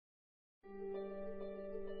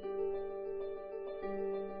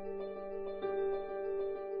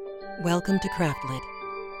Welcome to Craftlit,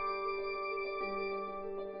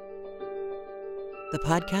 the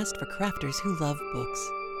podcast for crafters who love books.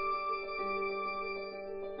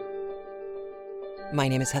 My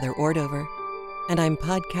name is Heather Ordover, and I'm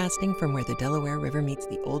podcasting from where the Delaware River meets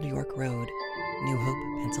the Old York Road, New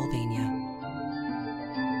Hope, Pennsylvania.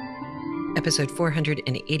 Episode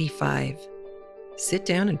 485, Sit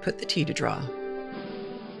Down and Put the Tea to Draw.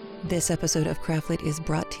 This episode of Craftlit is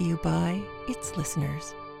brought to you by its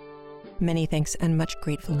listeners. Many thanks and much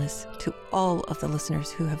gratefulness to all of the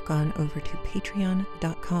listeners who have gone over to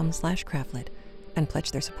patreon.com/craftlit and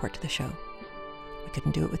pledged their support to the show. We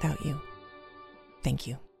couldn't do it without you. Thank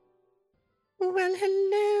you. Well,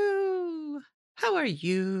 hello. How are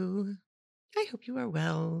you? I hope you are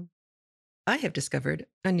well. I have discovered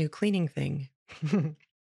a new cleaning thing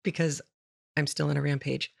because I'm still on a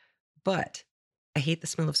rampage, but I hate the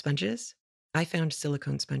smell of sponges. I found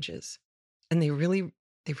silicone sponges and they really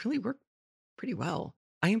work pretty well.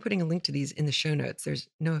 I am putting a link to these in the show notes. There's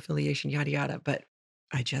no affiliation, yada, yada, but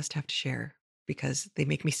I just have to share because they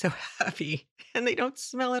make me so happy and they don't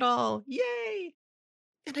smell at all. Yay.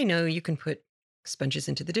 And I know you can put sponges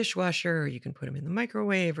into the dishwasher, or you can put them in the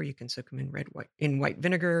microwave, or you can soak them in white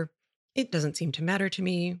vinegar. It doesn't seem to matter to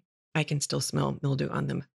me. I can still smell mildew on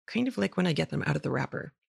them, kind of like when I get them out of the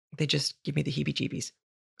wrapper. They just give me the heebie-jeebies.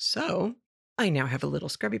 So I now have a little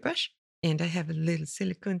scrubby brush and I have a little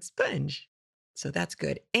silicone sponge. So that's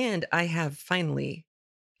good. And I have finally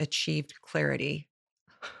achieved clarity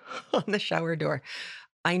on the shower door.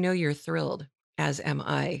 I know you're thrilled, as am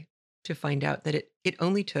I, to find out that it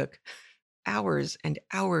only took hours and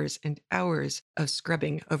hours and hours of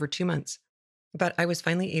scrubbing over 2 months. But I was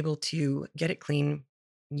finally able to get it clean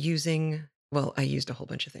using, well, I used a whole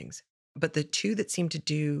bunch of things. But the two that seemed to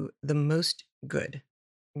do the most good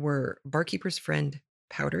were Barkeeper's Friend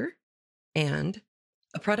powder and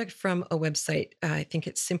a product from a website. I think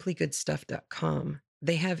it's simplygoodstuff.com.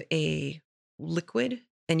 They have a liquid,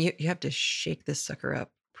 and you have to shake this sucker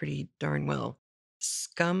up pretty darn well.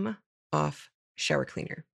 Scum Off Shower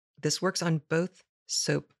Cleaner. This works on both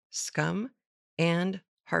soap scum and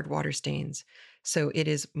hard water stains. So it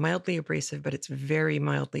is mildly abrasive, but it's very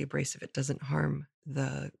mildly abrasive. It doesn't harm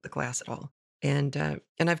the glass at all. And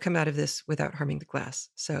I've come out of this without harming the glass.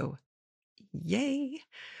 So yay.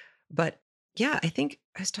 But yeah, I think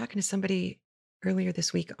I was talking to somebody earlier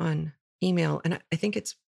this week on email, and I think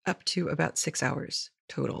it's up to about 6 hours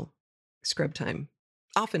total scrub time,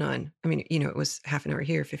 off and on. I mean, it was half an hour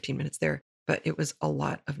here, 15 minutes there, but it was a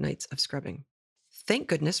lot of nights of scrubbing. Thank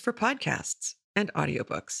goodness for podcasts and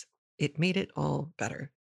audiobooks. It made it all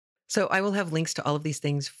better. So I will have links to all of these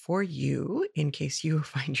things for you in case you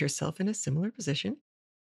find yourself in a similar position.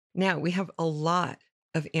 Now, we have a lot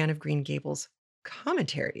of Anne of Green Gables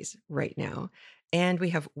commentaries right now, and we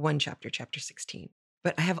have one chapter 16.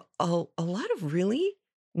 But I have a lot of really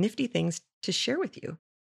nifty things to share with you.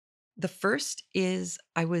 The first is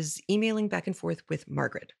I was emailing back and forth with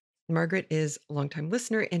Margaret. Margaret is a longtime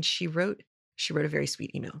listener, and she wrote a very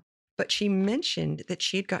sweet email. But she mentioned that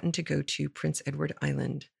she had gotten to go to Prince Edward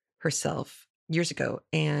Island herself years ago.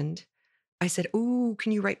 And I said, "Oh,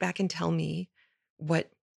 can you write back and tell me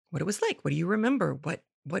what it was like? What do you remember? What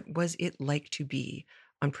was it like to be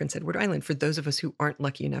on Prince Edward Island for those of us who aren't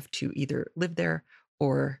lucky enough to either live there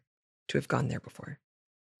or to have gone there before?"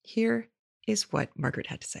 Here is what Margaret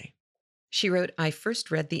had to say. She wrote, "I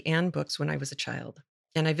first read the Anne books when I was a child,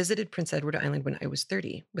 and I visited Prince Edward Island when I was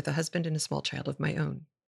 30 with a husband and a small child of my own.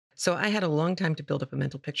 So I had a long time to build up a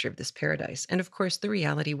mental picture of this paradise, and of course the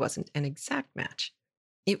reality wasn't an exact match.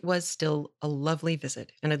 It was still a lovely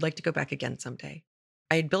visit, and I'd like to go back again someday.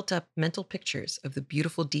 I had built up mental pictures of the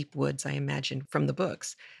beautiful deep woods I imagined from the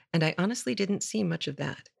books, and I honestly didn't see much of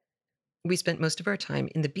that. We spent most of our time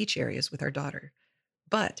in the beach areas with our daughter,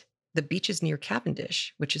 but the beaches near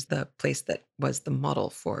Cavendish, which is the place that was the model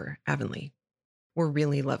for Avonlea, were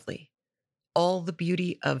really lovely. All the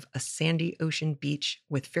beauty of a sandy ocean beach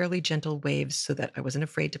with fairly gentle waves so that I wasn't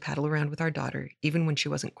afraid to paddle around with our daughter, even when she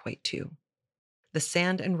wasn't quite 2. The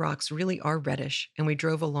sand and rocks really are reddish, and we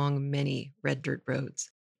drove along many red dirt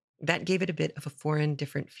roads. That gave it a bit of a foreign,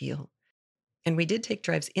 different feel. And we did take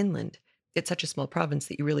drives inland. It's such a small province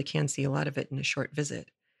that you really can see a lot of it in a short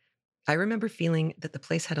visit. I remember feeling that the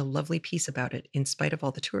place had a lovely peace about it in spite of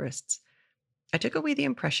all the tourists. I took away the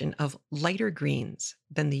impression of lighter greens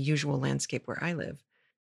than the usual landscape where I live,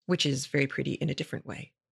 which is very pretty in a different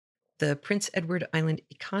way. The Prince Edward Island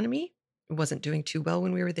economy wasn't doing too well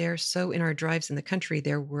when we were there, so in our drives in the country,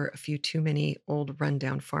 there were a few too many old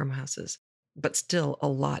rundown farmhouses, but still a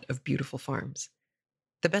lot of beautiful farms.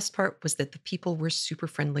 The best part was that the people were super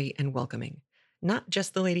friendly and welcoming. Not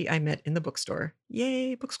just the lady I met in the bookstore.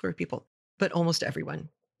 Yay, bookstore people. But almost everyone.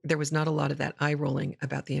 There was not a lot of that eye rolling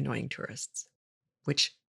about the annoying tourists,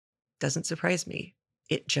 which doesn't surprise me.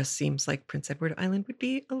 It just seems like Prince Edward Island would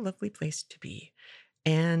be a lovely place to be.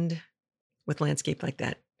 And with landscape like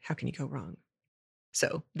that, how can you go wrong?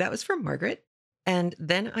 So that was from Margaret. And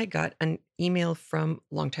then I got an email from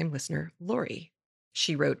longtime listener, Lori.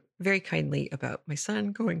 She wrote very kindly about my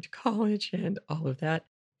son going to college and all of that.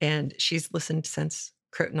 And she's listened since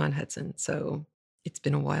Croton on Hudson. So it's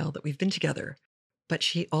been a while that we've been together. But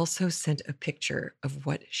she also sent a picture of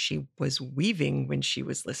what she was weaving when she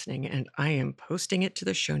was listening. And I am posting it to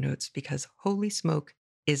the show notes because holy smoke,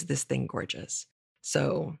 is this thing gorgeous.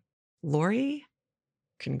 So, Lori,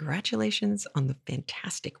 congratulations on the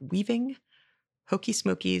fantastic weaving. Hokey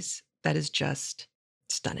Smokies, that is just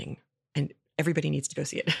stunning. And everybody needs to go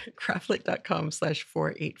see it.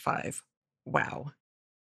 Craftlit.com/485. Wow.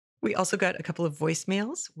 We also got a couple of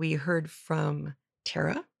voicemails. We heard from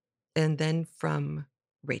Tara and then from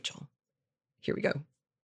Rachel. Here we go.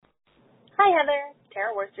 Hi, Heather.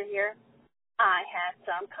 Tara Worcester here. I had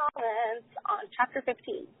some comments on Chapter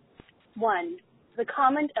 15. 1. The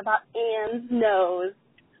comment about Anne's nose.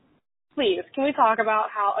 Please, can we talk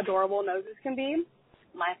about how adorable noses can be?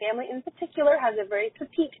 My family in particular has a very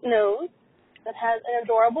petite nose that has an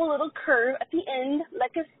adorable little curve at the end,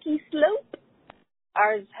 like a ski slope.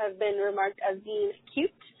 Ours have been remarked as being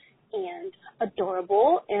cute and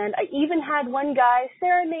adorable, and I even had one guy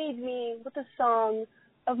serenade me with a song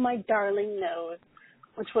of my darling nose,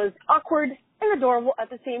 which was awkward and adorable at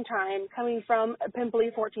the same time, coming from a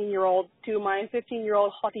pimply 14-year-old to my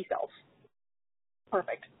 15-year-old haughty self.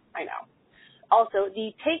 Perfect, I know. Also,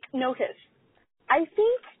 the take notice. I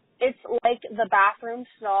think it's like the bathroom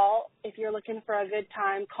stall. If you're looking for a good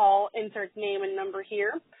time, call, insert name and number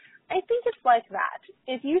here. I think it's like that.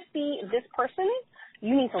 If you see this person,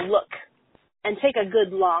 you need to look and take a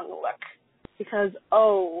good long look because,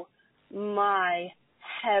 oh my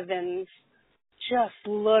heavens, just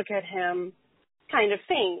look at him kind of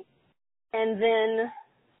thing. And then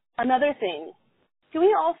another thing, can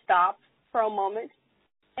we all stop for a moment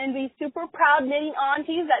and be super proud knitting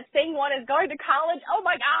aunties that saying one is going to college? Oh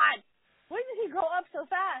my God, when did he grow up so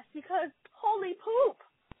fast? Because holy poop,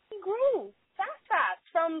 he grew fast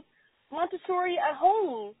from Montessori at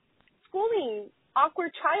home, schooling,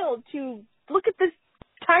 awkward child to look at this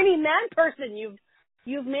tiny man person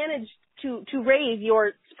you've managed to raise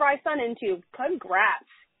your spry son into. Congrats.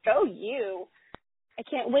 Go you. I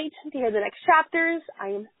can't wait to hear the next chapters. I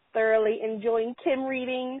am thoroughly enjoying Kim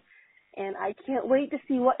reading, and I can't wait to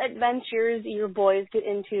see what adventures your boys get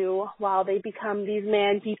into while they become these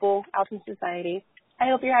man people out in society. I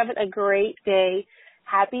hope you're having a great day.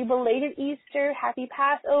 Happy belated Easter, happy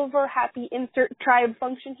Passover, happy insert tribe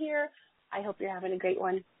function here. I hope you're having a great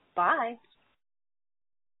one. Bye.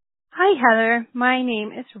 Hi, Heather. My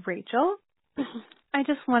name is Rachel. I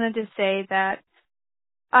just wanted to say that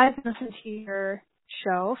I've listened to your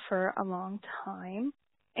show for a long time,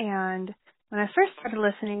 and when I first started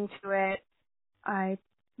listening to it, I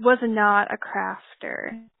was not a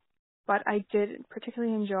crafter, but I did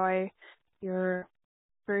particularly enjoy your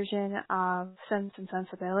version of Sense and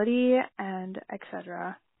Sensibility and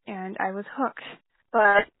etc. And I was hooked.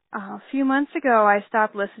 But a few months ago, I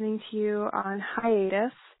stopped listening to you on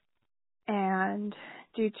hiatus, and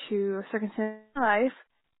due to circumstances in my life,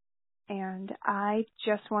 and I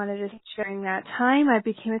just wanted to, during that time, I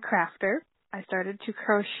became a crafter. I started to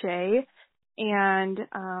crochet, and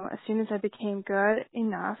as soon as I became good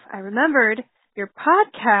enough, I remembered your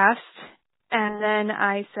podcast, and then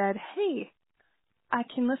I said, hey, I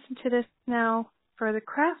can listen to this now for the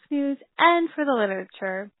craft news and for the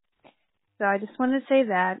literature. So I just wanted to say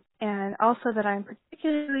that, and also that I'm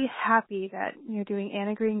particularly happy that you're doing Anne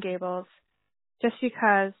of Green Gables, just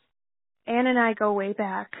because Anne and I go way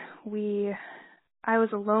back. I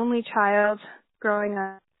was a lonely child growing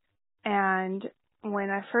up, and when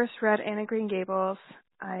I first read Anne of Green Gables,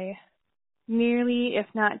 I nearly, if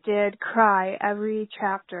not did, cry every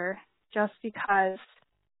chapter just because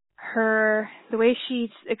the way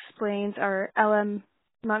she explains, or L.M.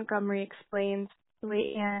 Montgomery explains the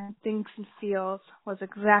way Anne thinks and feels, was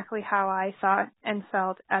exactly how I thought and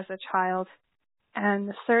felt as a child. And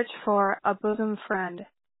the search for a bosom friend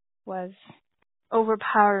was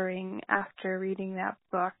overpowering after reading that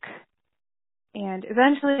book. And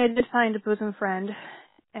eventually I did find a bosom friend,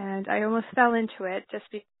 and I almost fell into it just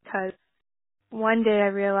because one day I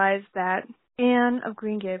realized that Anne of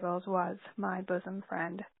Green Gables was my bosom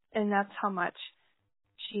friend, and that's how much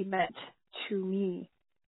she meant to me.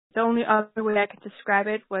 The only other way I could describe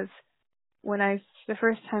it was when the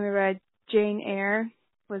first time I read Jane Eyre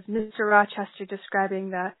was Mr. Rochester describing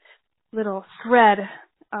the little thread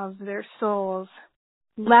of their souls,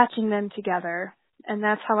 latching them together. And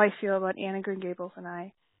that's how I feel about Anne of Green Gables and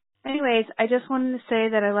I. Anyways, I just wanted to say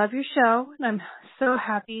that I love your show, and I'm so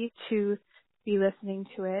happy to be listening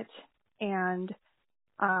to it, and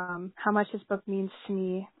how much this book means to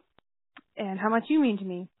me, and how much you mean to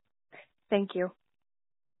me. Thank you.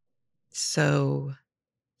 So,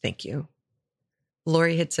 thank you.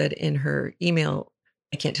 Lori had said in her email,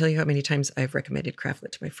 I can't tell you how many times I've recommended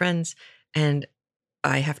Craftlit to my friends. And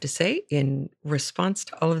I have to say, in response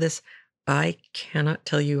to all of this, I cannot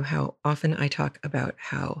tell you how often I talk about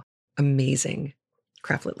how amazing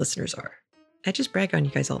Craftlit listeners are. I just brag on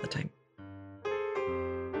you guys all the time.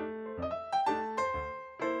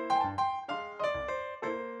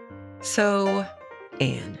 So,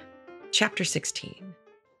 Anne, chapter 16.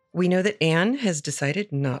 We know that Anne has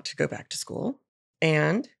decided not to go back to school,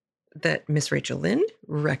 and that Miss Rachel Lynde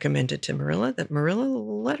recommended to Marilla that Marilla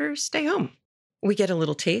let her stay home. We get a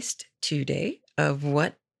little taste today of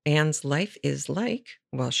what Anne's life is like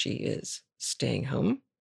while she is staying home.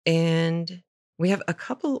 And we have a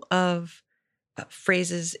couple of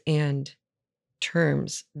phrases and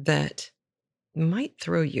terms that might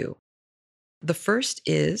throw you. The first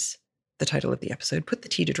is the title of the episode, Put the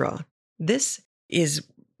Tea to Draw. This is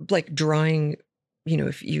like drawing,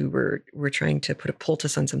 if you were trying to put a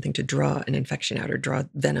poultice on something to draw an infection out or draw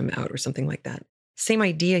venom out or something like that. Same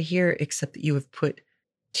idea here, except that you have put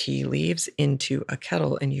tea leaves into a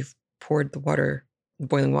kettle and you've poured the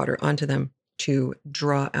boiling water onto them to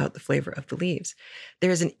draw out the flavor of the leaves.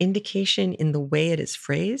 There is an indication in the way it is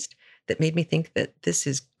phrased that made me think that this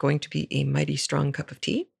is going to be a mighty strong cup of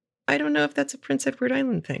tea. I don't know if that's a Prince Edward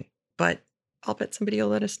Island thing, but I'll bet somebody will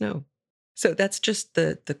let us know. So that's just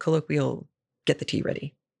the colloquial get the tea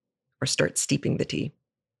ready or start steeping the tea.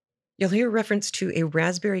 You'll hear reference to a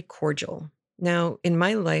raspberry cordial. Now, in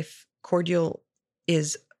my life, cordial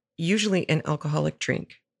is usually an alcoholic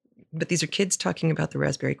drink, but these are kids talking about the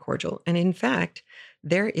raspberry cordial. And in fact,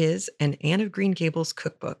 there is an Anne of Green Gables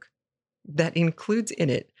cookbook that includes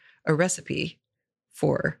in it a recipe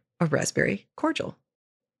for a raspberry cordial.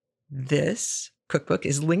 This cookbook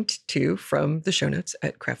is linked to from the show notes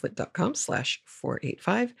at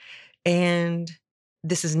craftlit.com/485. And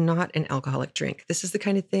this is not an alcoholic drink. This is the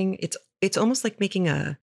kind of thing, it's almost like making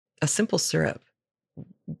a simple syrup,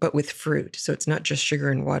 but with fruit. So it's not just sugar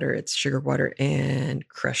and water, it's sugar, water, and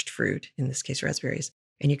crushed fruit, in this case, raspberries.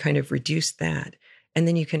 And you kind of reduce that. And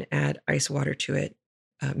then you can add ice water to it,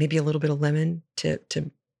 maybe a little bit of lemon to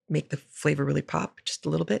make the flavor really pop just a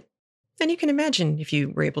little bit. And you can imagine if you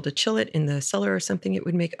were able to chill it in the cellar or something, it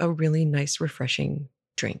would make a really nice, refreshing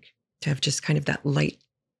drink to have just kind of that light,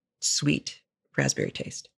 sweet raspberry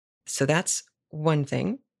taste. So that's one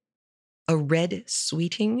thing. A red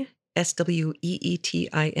sweeting, SWEETING.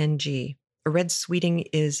 A red sweeting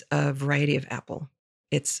is a variety of apple.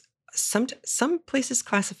 It's some places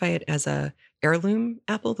classify it as a heirloom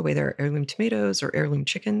apple, the way there are heirloom tomatoes or heirloom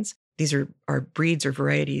chickens. These are breeds or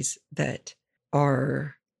varieties that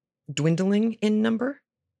are dwindling in number.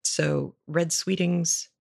 So red sweetings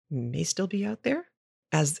may still be out there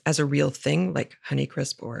as a real thing, like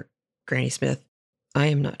Honeycrisp or Granny Smith. I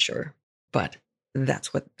am not sure, but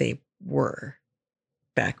that's what they were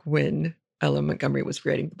back when Ella Montgomery was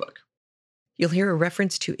writing the book. You'll hear a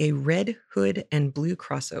reference to a red hood and blue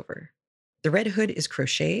crossover. The red hood is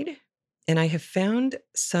crocheted, and I have found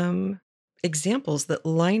some examples that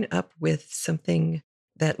line up with something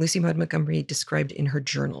that Lucy Maud Montgomery described in her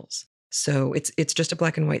journals. So it's just a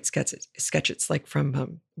black and white sketch. It's like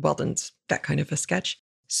from Weldon's, that kind of a sketch.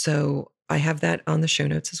 So I have that on the show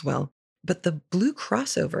notes as well. But the blue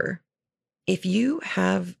crossover, if you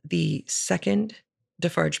have the second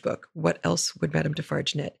Defarge book, What Else Would Madame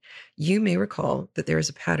Defarge Knit? You may recall that there is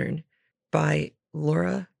a pattern by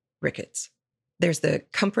Laura Ricketts. There's the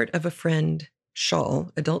Comfort of a Friend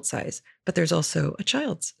shawl, adult size, but there's also a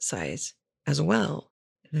child's size as well.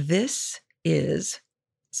 This is,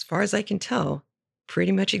 as far as I can tell,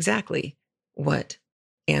 pretty much exactly what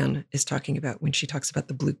Anne is talking about when she talks about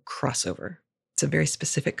the blue crossover. It's a very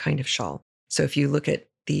specific kind of shawl. So if you look at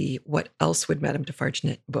the What Else Would Madame Defarge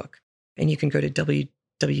Knit book, and you can go to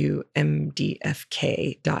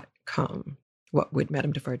www.mdfk.com, What Would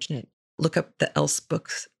Madame Defarge Knit? Look up the Else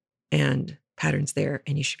books and patterns there,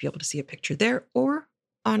 and you should be able to see a picture there, or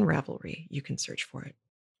on Ravelry, you can search for it.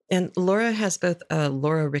 And Laura has both a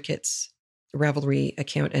Laura Ricketts Ravelry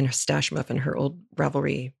account and Stash Muffin, her old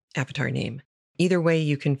Ravelry avatar name. Either way,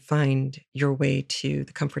 you can find your way to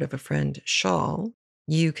the Comfort of a Friend shawl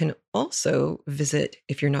You can also visit,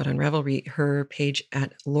 if you're not on Ravelry, her page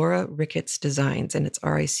at Laura Ricketts Designs, and it's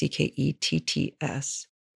Ricketts,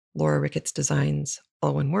 Laura Ricketts Designs,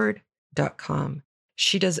 all one word, .com.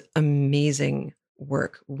 She does amazing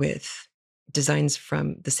work with designs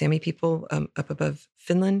from the Sami people up above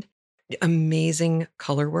Finland. Amazing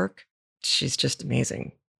color work. She's just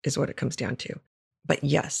amazing, is what it comes down to. But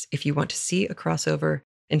yes, if you want to see a crossover,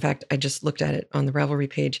 in fact, I just looked at it on the Ravelry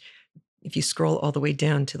page. If you scroll all the way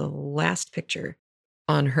down to the last picture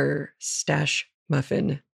on her stash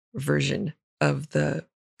muffin version of the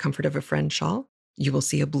Comfort of a Friend shawl, you will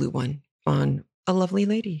see a blue one on a lovely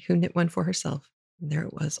lady who knit one for herself. And there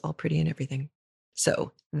it was, all pretty and everything.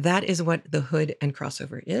 So that is what the hood and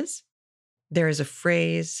crossover is. There is a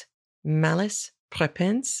phrase, malice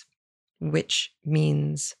prepense, which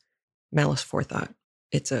means malice forethought.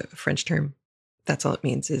 It's a French term. That's all it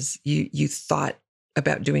means, is you thought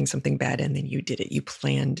about doing something bad and then you did it. You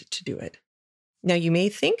planned to do it. Now, you may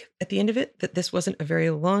think at the end of it that this wasn't a very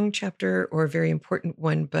long chapter or a very important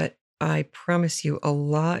one, but I promise you a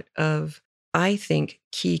lot of, I think,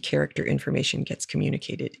 key character information gets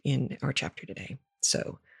communicated in our chapter today.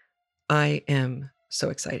 So I am so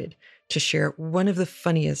excited to share one of the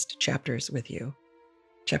funniest chapters with you.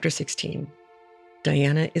 Chapter 16,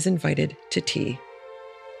 Diana is invited to tea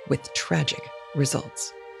with tragic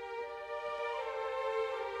results.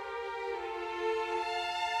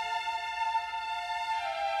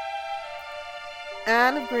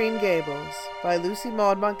 Anne of Green Gables by Lucy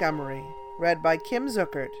Maud Montgomery, read by Kim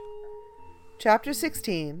Zuckert. Chapter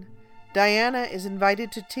 16, Diana is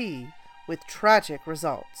invited to tea with tragic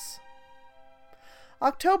results.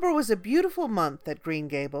 October was a beautiful month at Green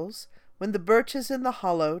Gables, when the birches in the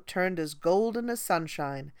hollow turned as golden as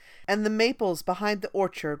sunshine, and the maples behind the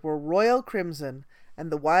orchard were royal crimson,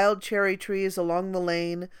 and the wild cherry trees along the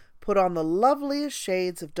lane put on the loveliest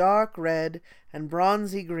shades of dark red and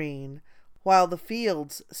bronzy green, while the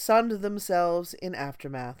fields sunned themselves in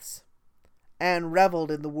aftermaths. Anne reveled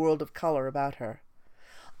in the world of color about her.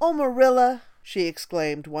 "Oh, Marilla," she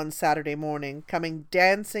exclaimed one Saturday morning, coming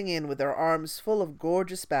dancing in with her arms full of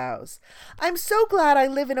gorgeous boughs. "I'm so glad I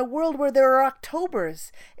live in a world where there are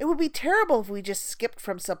Octobers. It would be terrible if we just skipped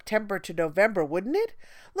from September to November, wouldn't it?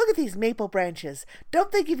 Look at these maple branches.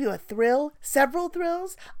 Don't they give you a thrill? Several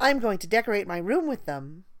thrills? I'm going to decorate my room with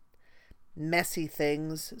them." "Messy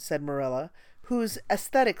things," said Marilla, whose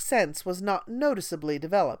aesthetic sense was not noticeably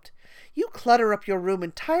developed. "You clutter up your room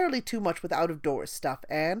entirely too much with out-of-doors stuff,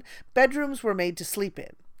 Anne. Bedrooms were made to sleep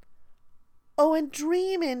in." "Oh, and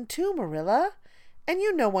dream in, too, Marilla. And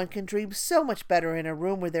you know one can dream so much better in a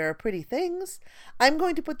room where there are pretty things. I'm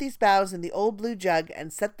going to put these boughs in the old blue jug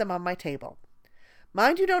and set them on my table.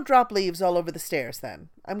 Mind you don't drop leaves all over the stairs, then.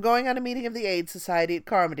 I'm going on a meeting of the Aid Society at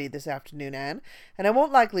Carmody this afternoon, Anne, and I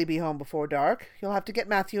won't likely be home before dark. You'll have to get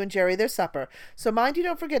Matthew and Jerry their supper, so mind you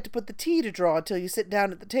don't forget to put the tea to draw till you sit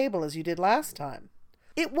down at the table as you did last time."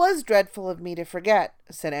 "It was dreadful of me to forget,"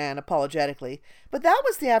 said Anne apologetically, "but that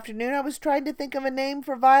was the afternoon I was trying to think of a name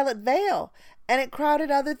for Violet Vale, and it crowded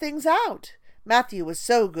other things out. Matthew was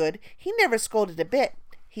so good, he never scolded a bit.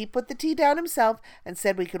 He put the tea down himself and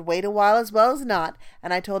said we could wait a while as well as not,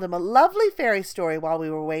 and I told him a lovely fairy story while we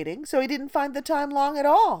were waiting, so he didn't find the time long at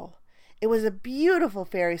all. It was a beautiful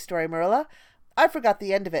fairy story, Marilla. I forgot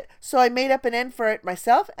the end of it, so I made up an end for it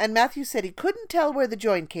myself, and Matthew said he couldn't tell where the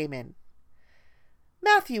join came in."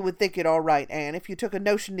 "Matthew would think it all right, Anne, if you took a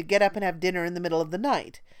notion to get up and have dinner in the middle of the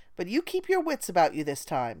night, but you keep your wits about you this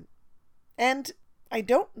time. And I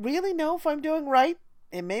don't really know if I'm doing right.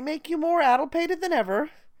 It may make you more addlepated than ever.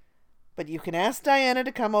 But you can ask Diana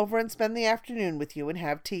to come over and spend the afternoon with you and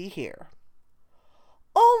have tea here."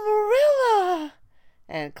 "Oh, Marilla!"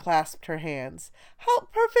 Anne clasped her hands. "How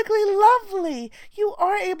perfectly lovely! You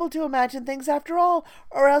are able to imagine things after all,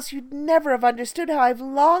 or else you'd never have understood how I've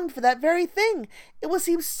longed for that very thing. It will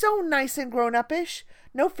seem so nice and grown-up-ish.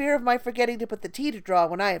 No fear of my forgetting to put the tea to draw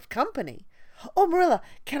when I have company. Oh, Marilla,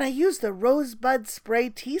 can I use the rosebud spray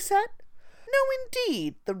tea set?" "No,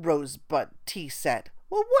 indeed, the rosebud tea set.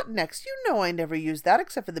 Well, what next? You know I never use that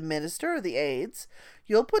except for the minister or the aides.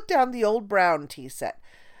 You'll put down the old brown tea set.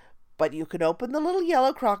 But you can open the little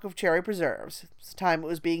yellow crock of cherry preserves. It's time it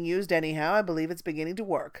was being used anyhow. I believe it's beginning to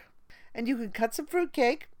work. And you can cut some fruit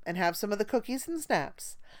cake and have some of the cookies and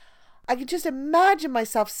snaps. I can just imagine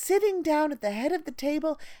myself sitting down at the head of the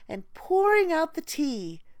table and pouring out the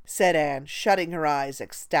tea," said Anne, shutting her eyes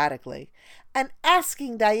ecstatically, "and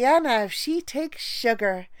asking Diana if she takes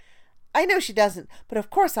sugar. I know she doesn't, but of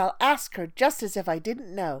course I'll ask her just as if I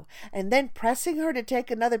didn't know, and then pressing her to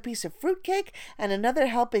take another piece of fruit cake and another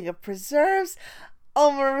helping of preserves.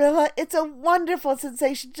 Oh, Marilla, it's a wonderful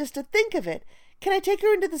sensation just to think of it. Can I take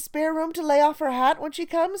her into the spare room to lay off her hat when she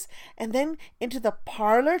comes, and then into the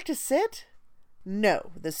parlor to sit?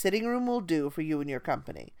 No, the sitting room will do for you and your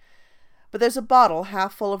company. But there's a bottle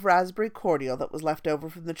half full of raspberry cordial that was left over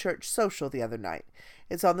from the church social the other night.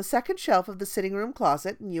 It's on the second shelf of the sitting room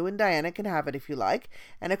closet, and you and Diana can have it if you like,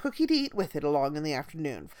 and a cookie to eat with it along in the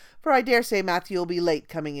afternoon, for I dare say Matthew will be late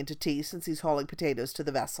coming into tea since he's hauling potatoes to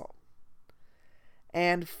the vessel.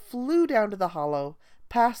 Anne flew down to the hollow,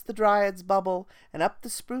 past the Dryad's bubble, and up the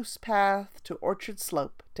spruce path to Orchard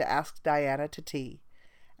Slope to ask Diana to tea.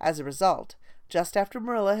 As a result, just after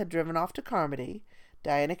Marilla had driven off to Carmody,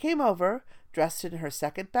 Diana came over, dressed in her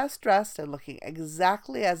second-best dress and looking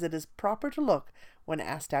exactly as it is proper to look when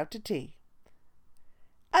asked out to tea.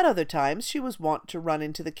 At other times she was wont to run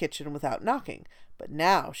into the kitchen without knocking, but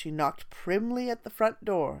now she knocked primly at the front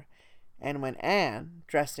door, and when Anne,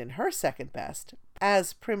 dressed in her second-best,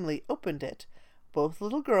 as primly opened it, both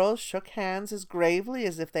little girls shook hands as gravely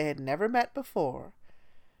as if they had never met before.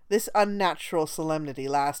 This unnatural solemnity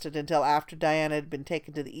lasted until after Diana had been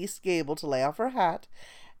taken to the east gable to lay off her hat,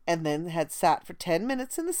 and then had sat for 10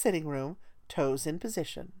 minutes in the sitting room, toes in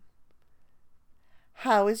position.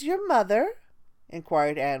 "How is your mother?"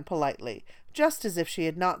 inquired Anne politely, just as if she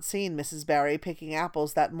had not seen Mrs. Barry picking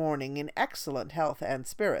apples that morning in excellent health and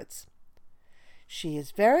spirits. "She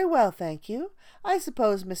is very well, thank you. I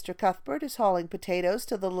suppose Mr. Cuthbert is hauling potatoes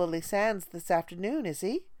to the Lily Sands this afternoon, is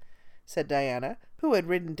he?" said Diana, who had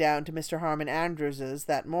ridden down to Mr. Harmon Andrews's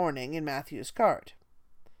that morning in Matthew's cart.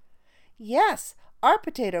 "Yes, our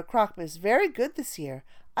potato crop is very good this year.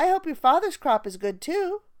 I hope your father's crop is good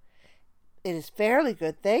too." "It is fairly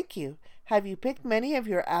good, thank you. Have you picked many of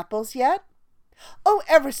your apples yet?" "Oh,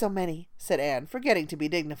 ever so many," said Anne, forgetting to be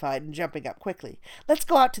dignified and jumping up quickly. "Let's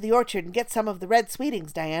go out to the orchard and get some of the red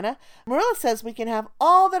sweetings, Diana. Marilla says we can have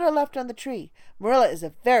all that are left on the tree. Marilla is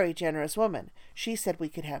a very generous woman. She said we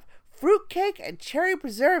could have fruit cake and cherry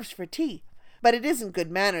preserves for tea. But it isn't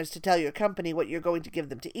good manners to tell your company what you're going to give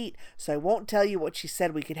them to eat, so I won't tell you what she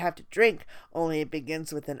said we could have to drink, only it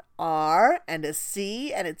begins with an R and a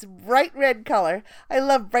C, and it's bright red color. I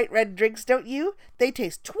love bright red drinks, don't you? They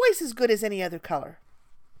taste twice as good as any other color."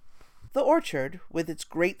 The orchard, with its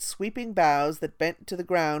great sweeping boughs that bent to the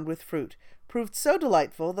ground with fruit, proved so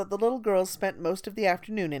delightful that the little girls spent most of the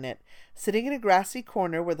afternoon in it, sitting in a grassy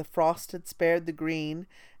corner where the frost had spared the green,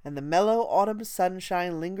 and the mellow autumn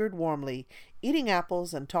sunshine lingered warmly, eating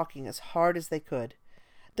apples and talking as hard as they could.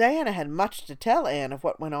 Diana had much to tell Anne of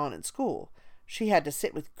what went on in school. She had to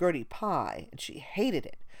sit with Gertie Pye, and she hated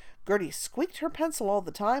it. Gertie squeaked her pencil all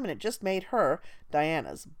the time, and it just made her,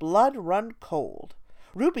 Diana's, blood run cold.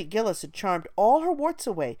 Ruby Gillis had charmed all her warts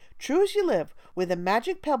away, true as you live, with a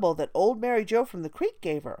magic pebble that old Mary Joe from the creek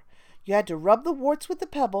gave her. You had to rub the warts with the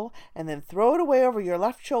pebble, and then throw it away over your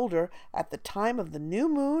left shoulder at the time of the new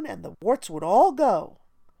moon, and the warts would all go.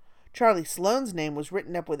 Charlie Sloane's name was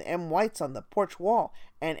written up with M. White's on the porch wall,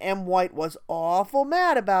 and M. White was awful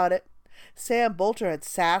mad about it. Sam Bolter had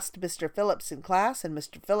sassed Mr. Phillips in class, and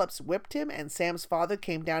Mr. Phillips whipped him, and Sam's father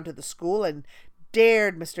came down to the school and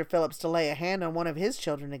dared Mr. Phillips to lay a hand on one of his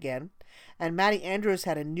children again. And Mattie Andrews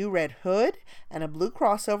had a new red hood and a blue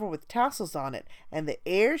crossover with tassels on it, and the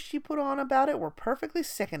airs she put on about it were perfectly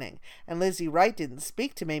sickening. And Lizzie Wright didn't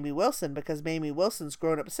speak to Mamie Wilson because Mamie Wilson's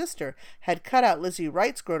grown-up sister had cut out Lizzie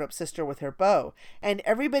Wright's grown-up sister with her bow, and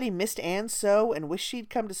everybody missed Anne so and wished she'd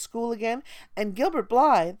come to school again, and Gilbert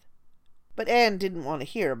Blythe. But Anne didn't want to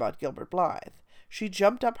hear about Gilbert Blythe. She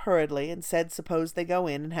jumped up hurriedly and said suppose they go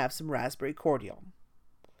in and have some raspberry cordial.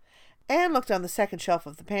 Anne looked on the second shelf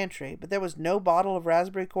of the pantry, but there was no bottle of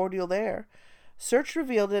raspberry cordial there. Search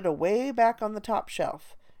revealed it away back on the top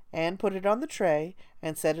shelf. Anne put it on the tray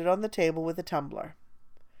and set it on the table with a tumbler.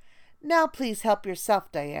 "Now please help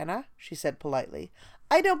yourself, Diana," she said politely.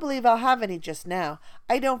 "I don't believe I'll have any just now.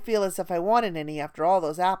 I don't feel as if I wanted any after all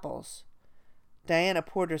those apples." Diana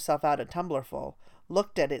poured herself out a tumblerful,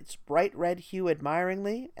 looked at its bright red hue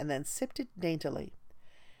admiringly, and then sipped it daintily.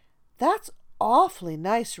 "That's awfully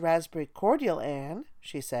nice raspberry cordial, Anne,"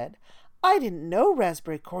 she said. "I didn't know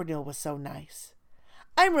raspberry cordial was so nice."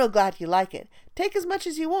 "I'm real glad you like it. Take as much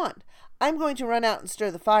as you want. I'm going to run out and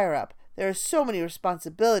stir the fire up. There are so many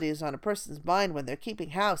responsibilities on a person's mind when they're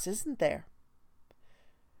keeping house, isn't there?"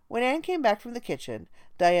 When Anne came back from the kitchen,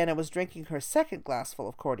 Diana was drinking her second glassful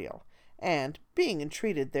of cordial, and, being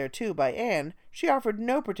entreated thereto by Anne, she offered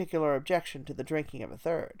no particular objection to the drinking of a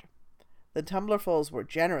third. The tumblerfuls were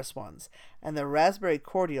generous ones, and the raspberry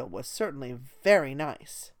cordial was certainly very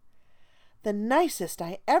nice. "The nicest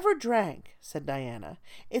I ever drank," said Diana.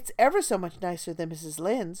 "It's ever so much nicer than Mrs.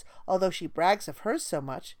 Lynde's, although she brags of hers so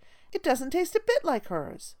much. It doesn't taste a bit like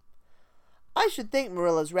hers." "I should think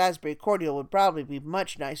Marilla's raspberry cordial would probably be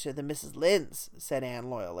much nicer than Mrs. Lynde's," said Anne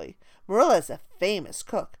loyally. "Marilla is a famous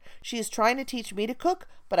cook. She is trying to teach me to cook,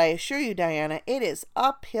 but I assure you, Diana, it is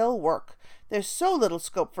uphill work. There's so little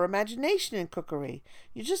scope for imagination in cookery.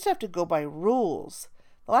 You just have to go by rules.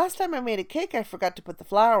 The last time I made a cake, I forgot to put the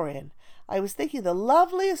flour in. I was thinking the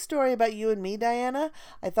loveliest story about you and me, Diana.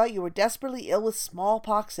 I thought you were desperately ill with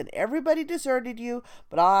smallpox and everybody deserted you,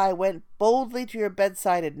 but I went boldly to your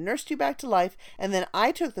bedside and nursed you back to life, and then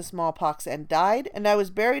I took the smallpox and died, and I was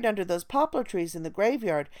buried under those poplar trees in the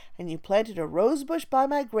graveyard, and you planted a rose bush by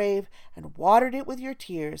my grave and watered it with your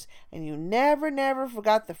tears, and you never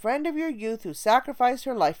forgot the friend of your youth who sacrificed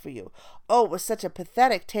her life for you. Oh, it was such a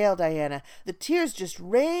pathetic tale, Diana. The tears just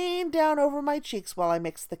rained down over my cheeks while I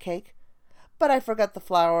mixed the cake. But I forgot the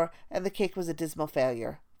flour, and the cake was a dismal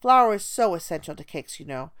failure. Flour is so essential to cakes, you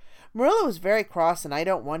know. Marilla was very cross, and I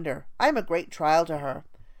don't wonder. I'm a great trial to her.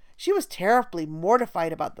 She was terribly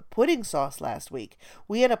mortified about the pudding sauce last week.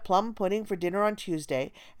 We had a plum pudding for dinner on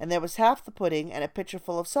Tuesday, and there was half the pudding and a pitcher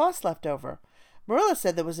full of sauce left over. Marilla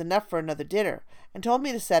said there was enough for another dinner, and told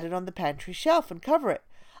me to set it on the pantry shelf and cover it.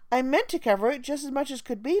 I meant to cover it just as much as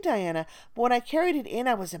could be, Diana, but when I carried it in,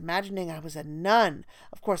 I was imagining I was a nun.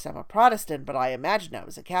 Of course, I'm a Protestant, but I imagined I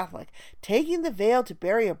was a Catholic, taking the veil to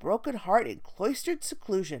bury a broken heart in cloistered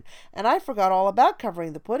seclusion, and I forgot all about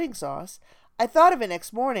covering the pudding sauce. I thought of it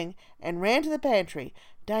next morning and ran to the pantry.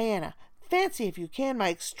 Diana, fancy if you can my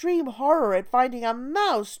extreme horror at finding a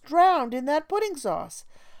mouse drowned in that pudding sauce.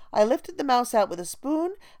 I lifted the mouse out with a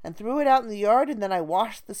spoon and threw it out in the yard, and then I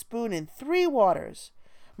washed the spoon in 3 waters.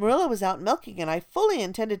 Marilla was out milking, and I fully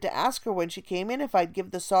intended to ask her when she came in if I'd give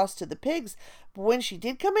the sauce to the pigs, but when she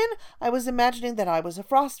did come in, I was imagining that I was a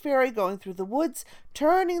frost fairy going through the woods,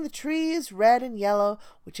 turning the trees red and yellow,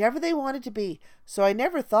 whichever they wanted to be, so I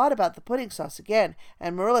never thought about the pudding sauce again,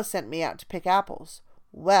 and Marilla sent me out to pick apples.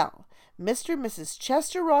 Well, Mr. and Mrs.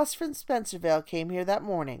 Chester Ross from Spencervale came here that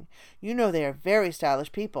morning. You know they are very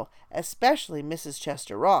stylish people, especially Mrs.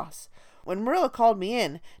 Chester Ross. When Marilla called me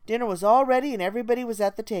in, dinner was all ready and everybody was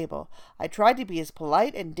at the table. I tried to be as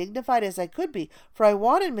polite and dignified as I could be, for I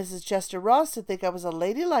wanted Mrs. Chester Ross to think I was a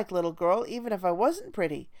ladylike little girl, even if I wasn't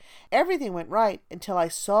pretty. Everything went right until I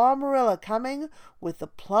saw Marilla coming with the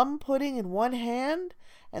plum pudding in one hand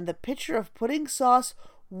and the pitcher of pudding sauce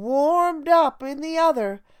warmed up in the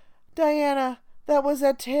other. Diana, that was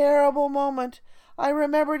a terrible moment. I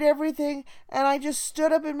remembered everything, and I just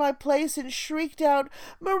stood up in my place and shrieked out,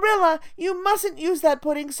 "Marilla, you mustn't use that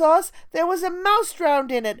pudding sauce. There was a mouse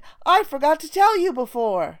drowned in it. I forgot to tell you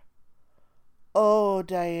before." Oh,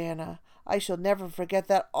 Diana, I shall never forget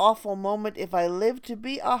that awful moment if I live to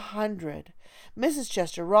be 100. Mrs.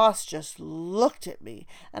 Chester Ross just looked at me,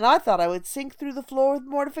 and I thought I would sink through the floor with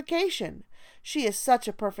mortification. She is such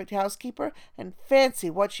a perfect housekeeper, and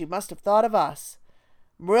fancy what she must have thought of us.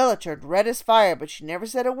 Marilla turned red as fire, but she never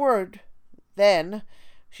said a word. Then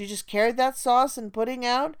she just carried that sauce and pudding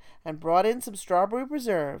out and brought in some strawberry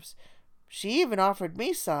preserves. She even offered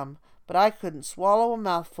me some, but I couldn't swallow a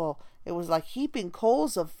mouthful. It was like heaping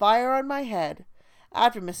coals of fire on my head.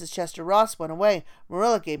 After Mrs. Chester Ross went away,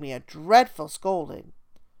 Marilla gave me a dreadful scolding.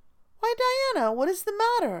 "Why, Diana, what is the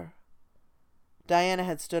matter?" Diana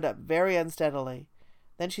had stood up very unsteadily.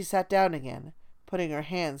 Then she sat down again, putting her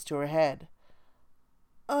hands to her head.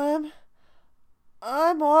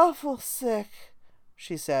 I'm awful sick,"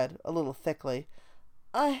 she said, a little thickly.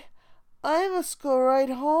 I must go right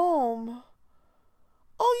home."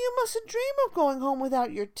 "Oh, you mustn't dream of going home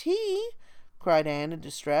without your tea," cried Anne in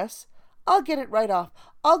distress. "I'll get it right off.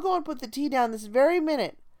 I'll go and put the tea down this very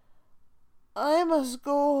minute." "I must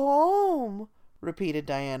go home," repeated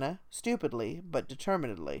Diana, stupidly but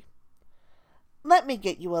determinedly. "Let me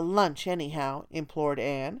get you a lunch, anyhow," implored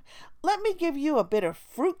Anne. "Let me give you a bit of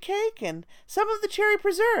fruit cake and some of the cherry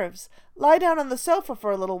preserves. Lie down on the sofa for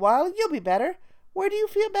a little while. You'll be better. Where do you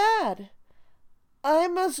feel bad?" "I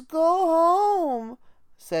must go home,"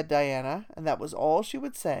 said Diana, and that was all she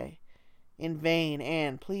would say. In vain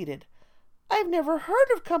Anne pleaded. "I've never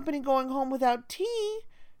heard of company going home without tea,"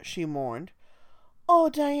 she mourned. "Oh,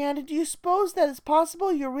 Diana, do you suppose that it's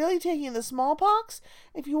possible you're really taking the smallpox?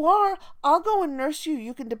 If you are, I'll go and nurse you.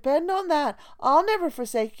 You can depend on that. I'll never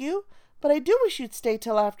forsake you. But I do wish you'd stay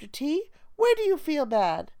till after tea. Where do you feel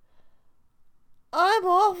bad?" "I'm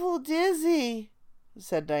awful dizzy,"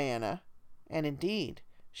 said Diana. And indeed,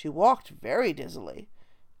 she walked very dizzily.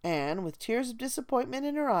 Anne, with tears of disappointment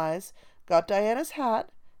in her eyes, got Diana's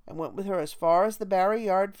hat and went with her as far as the Barry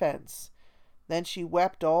yard fence. Then she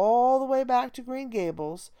wept all the way back to Green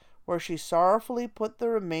Gables, where she sorrowfully put the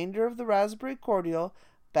remainder of the raspberry cordial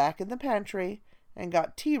back in the pantry and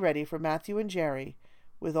got tea ready for Matthew and Jerry,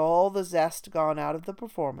 with all the zest gone out of the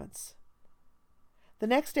performance. The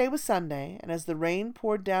next day was Sunday, and as the rain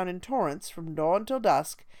poured down in torrents from dawn till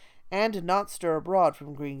dusk, Anne did not stir abroad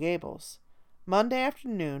from Green Gables. Monday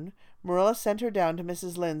afternoon, Marilla sent her down to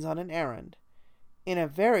Mrs. Lynde's on an errand. In a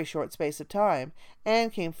very short space of time,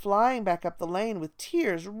 Anne came flying back up the lane with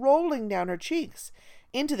tears rolling down her cheeks.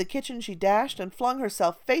 Into the kitchen she dashed and flung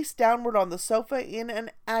herself face downward on the sofa in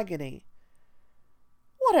an agony.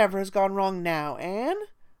 "Whatever has gone wrong now, Anne?"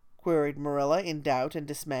 queried Marilla in doubt and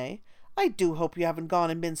dismay. "I do hope you haven't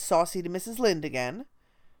gone and been saucy to Mrs. Lynde again."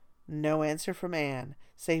 No answer from Anne,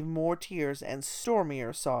 save more tears and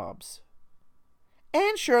stormier sobs.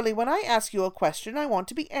 "Anne Shirley, when I ask you a question, I want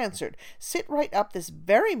to be answered. Sit right up this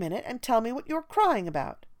very minute and tell me what you're crying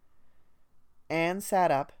about." Anne sat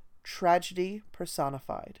up, tragedy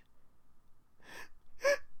personified.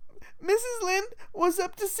 "Mrs. Lynde was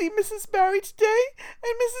up to see Mrs. Barry today,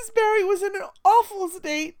 and Mrs. Barry was in an awful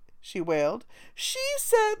state," she wailed. "She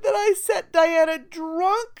said that I set Diana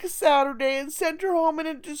drunk Saturday and sent her home in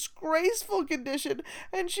a disgraceful condition,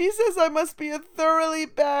 and she says I must be a thoroughly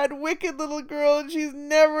bad, wicked little girl, and she's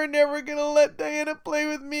never gonna let Diana play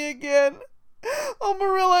with me again. Oh,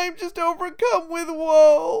 Marilla, I'm just overcome with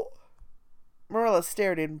woe." Marilla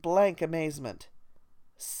stared in blank amazement.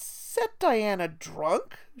 "Set Diana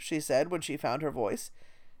drunk?" she said when she found her voice.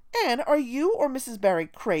 "Anne, are you or Mrs. Barry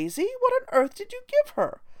crazy? What on earth did you give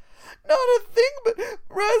her?" "Not a thing but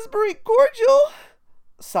raspberry cordial,"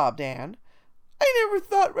 sobbed Anne. "I never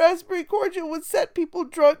thought raspberry cordial would set people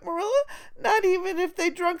drunk, Marilla, not even if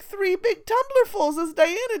they drunk 3 big tumblerfuls as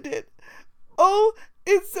Diana did. Oh,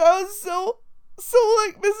 it sounds so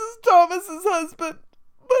like Mrs. Thomas's husband,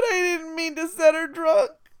 but I didn't mean to set her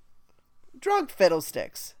drunk." "Drunk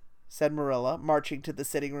fiddlesticks," said Marilla, marching to the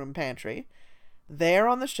sitting-room pantry. There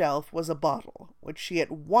on the shelf was a bottle, which she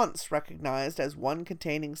at once recognized as one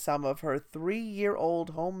containing some of her 3-year-old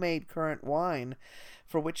homemade currant wine,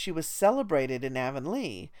 for which she was celebrated in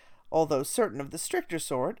Avonlea, although certain of the stricter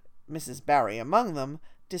sort, Mrs. Barry among them,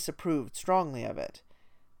 disapproved strongly of it.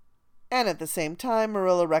 And at the same time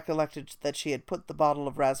Marilla recollected that she had put the bottle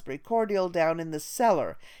of raspberry cordial down in the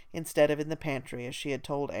cellar instead of in the pantry, as she had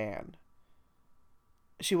told Anne.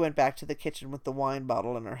 She went back to the kitchen with the wine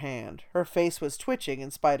bottle in her hand. Her face was twitching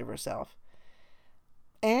in spite of herself.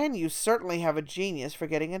 "Anne, you certainly have a genius for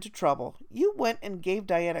getting into trouble. You went and gave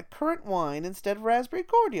Diana currant wine instead of raspberry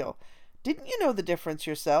cordial. Didn't you know the difference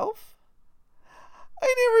yourself?"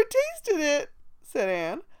 "I never tasted it," said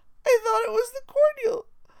Anne. "I thought it was the cordial.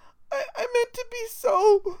 I meant to be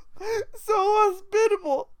so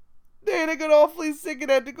hospitable. Diana got awfully sick and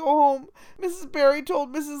had to go home. Mrs. Barry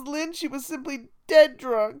told Mrs. Lynde she was simply dead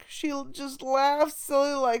drunk. She just laughed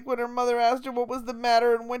silly-like when her mother asked her what was the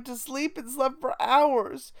matter and went to sleep and slept for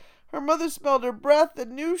hours. Her mother smelled her breath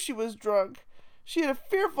and knew she was drunk. She had a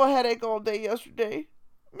fearful headache all day yesterday.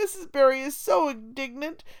 Mrs. Barry is so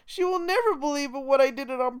indignant. She will never believe of what I did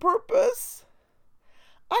it on purpose."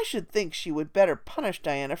 "I should think she would better punish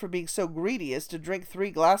Diana for being so greedy as to drink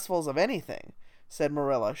 3 glassfuls of anything," said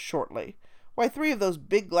Marilla shortly. "Why, 3 of those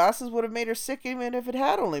big glasses would have made her sick even if it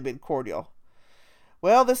had only been cordial.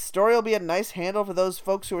 Well, this story will be a nice handle for those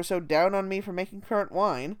folks who are so down on me for making currant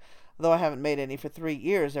wine, though I haven't made any for 3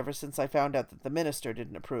 years ever since I found out that the minister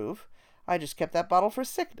didn't approve. I just kept that bottle for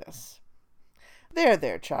sickness.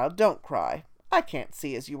 There, child, don't cry. I can't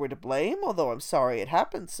see as you were to blame, although I'm sorry it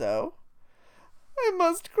happened so." "I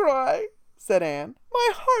must cry," said Anne. "My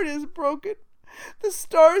heart is broken. The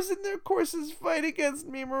stars in their courses fight against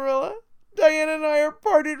me, Marilla. Diana and I are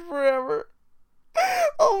parted forever.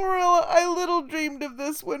 Oh, Marilla, I little dreamed of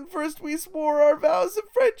this when first we swore our vows of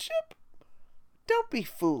friendship." "Don't be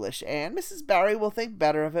foolish, Anne. Mrs. Barry will think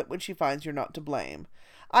better of it when she finds you're not to blame.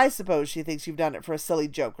 I suppose she thinks you've done it for a silly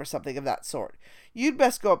joke or something of that sort. You'd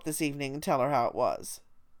best go up this evening and tell her how it was."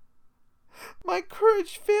 "My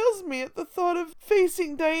courage fails me at the thought of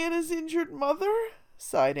facing Diana's injured mother,"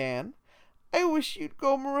 sighed Anne. "I wish you'd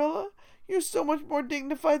go, Marilla. You're so much more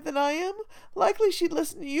dignified than I am. Likely she'd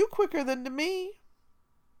listen to you quicker than to me."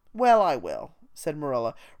 "Well, I will," said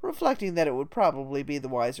Marilla, reflecting that it would probably be the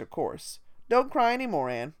wiser course. "Don't cry any more,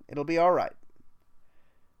 Anne. It'll be all right."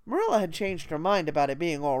 Marilla had changed her mind about it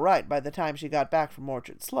being all right by the time she got back from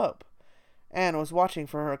Orchard Slope. Anne was watching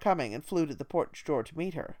for her coming and flew to the porch door to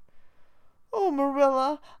meet her. "Oh,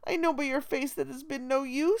 Marilla, I know by your face that it's been no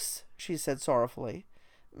use," she said sorrowfully.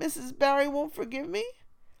 "Mrs. Barry won't forgive me?"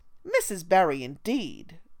 "Mrs. Barry,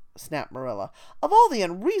 indeed," snapped Marilla. "Of all the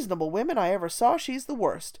unreasonable women I ever saw, she's the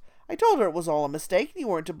worst. I told her it was all a mistake and you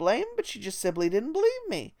weren't to blame, but she just simply didn't believe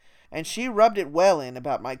me. And she rubbed it well in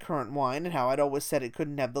about my currant wine and how I'd always said it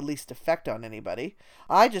couldn't have the least effect on anybody.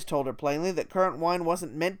 I just told her plainly that currant wine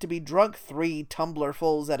wasn't meant to be drunk 3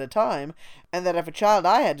 tumblerfuls at a time, and that if a child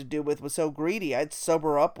I had to do with was so greedy, I'd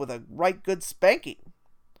sober her up with a right good spanking."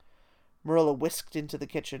 Marilla whisked into the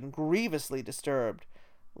kitchen, grievously disturbed,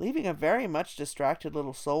 leaving a very much distracted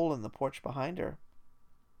little soul in the porch behind her.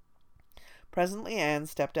 Presently Anne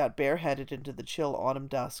stepped out bareheaded into the chill autumn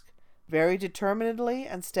dusk. Very determinedly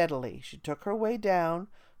and steadily she took her way down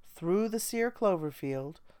through the sere clover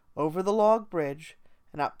field, over the log bridge,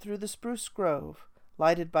 and up through the spruce grove,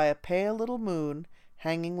 lighted by a pale little moon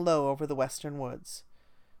hanging low over the western woods.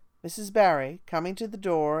 Mrs. Barry, coming to the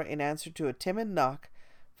door in answer to a timid knock,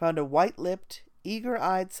 found a white-lipped,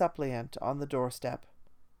 eager-eyed suppliant on the doorstep.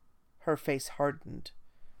 Her face hardened.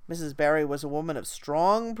 Mrs. Barry was a woman of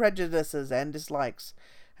strong prejudices and dislikes,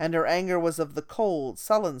 and her anger was of the cold,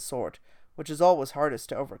 sullen sort, which is always hardest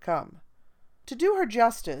to overcome. To do her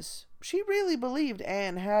justice, she really believed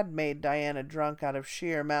Anne had made Diana drunk out of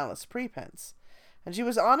sheer malice prepense, and she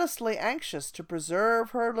was honestly anxious to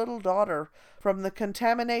preserve her little daughter from the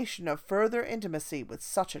contamination of further intimacy with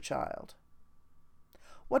such a child.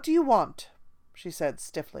 "What do you want?" she said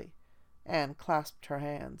stiffly. Anne clasped her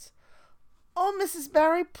hands. "Oh, Mrs.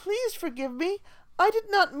 Barry, please forgive me. I did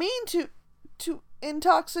not mean to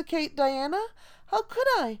intoxicate Diana. How could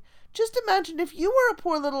I? Just imagine if you were a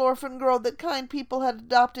poor little orphan girl that kind people had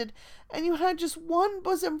adopted, and you had just one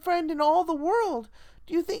bosom friend in all the world.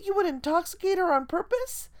 Do you think you would intoxicate her on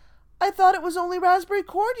purpose? I thought it was only raspberry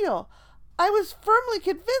cordial. I was firmly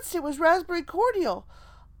convinced it was raspberry cordial.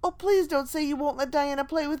 Oh, please don't say you won't let Diana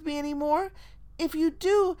play with me any more. If you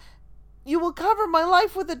do, you will cover my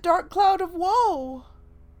life with a dark cloud of woe."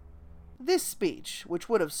 This speech, which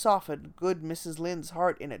would have softened good Mrs. Lynde's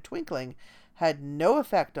heart in a twinkling, had no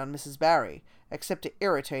effect on Mrs. Barry, except to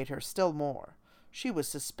irritate her still more. She was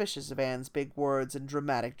suspicious of Anne's big words and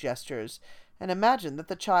dramatic gestures, and imagined that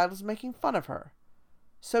the child was making fun of her.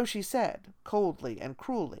 So she said, coldly and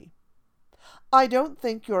cruelly, "I don't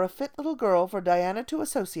think you're a fit little girl for Diana to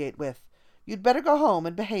associate with. You'd better go home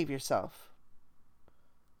and behave yourself."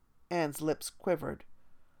 Anne's lips quivered.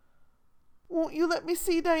 "Won't you let me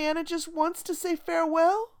see Diana just once to say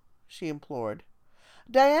farewell?" she implored.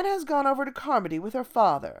 "Diana has gone over to Carmody with her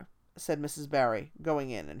father," said Mrs. Barry, going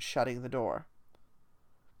in and shutting the door.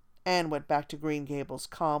 Anne went back to Green Gables,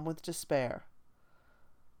 calm with despair.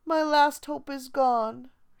 "My last hope is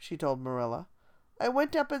gone," she told Marilla. "I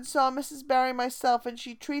went up and saw Mrs. Barry myself, and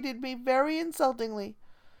she treated me very insultingly.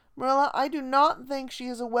 Marilla, I do not think she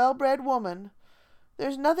is a well-bred woman.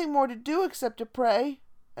 There's nothing more to do except to pray,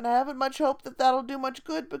 and I haven't much hope that that'll do much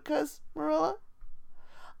good because, Marilla,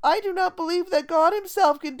 I do not believe that God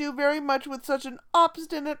himself can do very much with such an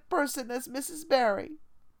obstinate person as Mrs. Barry."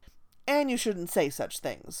 "Anne, you shouldn't say such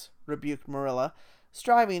things," rebuked Marilla,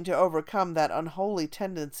 striving to overcome that unholy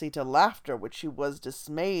tendency to laughter which she was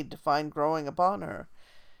dismayed to find growing upon her.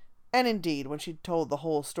 And indeed, when she told the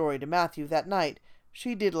whole story to Matthew that night,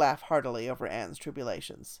 she did laugh heartily over Anne's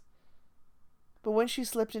tribulations. But when she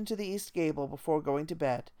slipped into the east gable before going to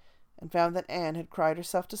bed, and found that Anne had cried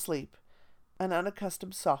herself to sleep, an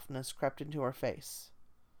unaccustomed softness crept into her face.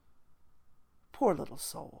 "Poor little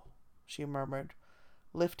soul," she murmured,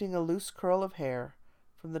 lifting a loose curl of hair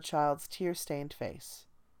from the child's tear-stained face.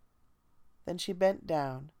 Then she bent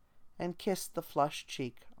down and kissed the flushed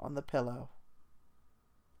cheek on the pillow.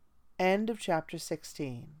 End of chapter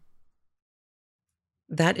 16.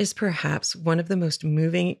 That is perhaps one of the most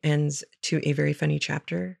moving ends to a very funny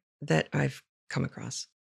chapter that I've come across.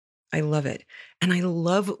 I love it. And I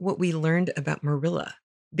love what we learned about Marilla,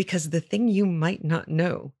 because the thing you might not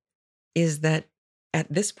know is that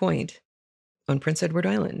at this point on Prince Edward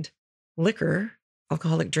Island, liquor,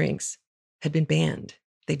 alcoholic drinks, had been banned.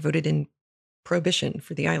 They'd voted in prohibition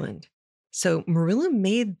for the island. So Marilla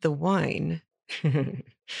made the wine,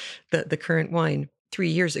 the current wine, 3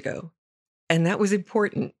 years ago. And that was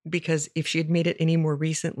important because if she had made it any more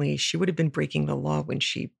recently, she would have been breaking the law when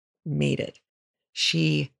she made it.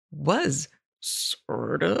 She was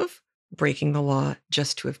sort of breaking the law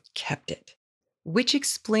just to have kept it, which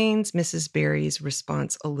explains Mrs. Barry's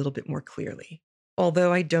response a little bit more clearly.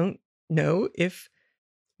 Although I don't know if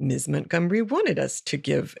Ms. Montgomery wanted us to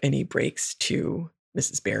give any breaks to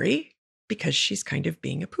Mrs. Barry because she's kind of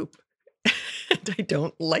being a poop. And I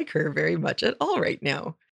don't like her very much at all right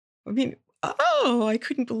now. I mean, oh, I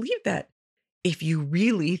couldn't believe that. If you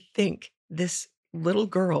really think this little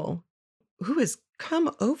girl who has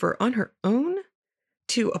come over on her own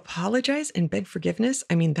to apologize and beg forgiveness,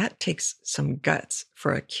 I mean, that takes some guts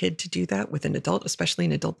for a kid to do that with an adult, especially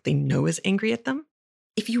an adult they know is angry at them.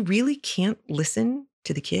 If you really can't listen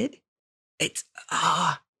to the kid, it's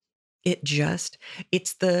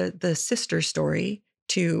it's the sister story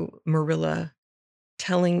to Marilla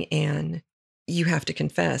telling Anne, you have to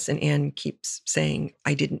confess. And Anne keeps saying,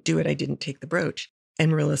 I didn't do it. I didn't take the brooch.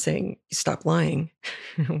 And Marilla saying, stop lying.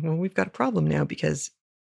 Well, we've got a problem now because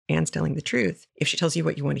Anne's telling the truth. If she tells you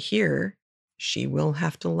what you want to hear, she will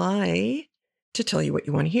have to lie to tell you what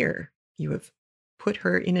you want to hear. You have put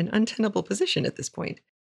her in an untenable position at this point.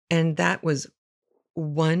 And that was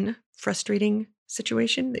one frustrating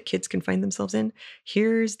situation that kids can find themselves in.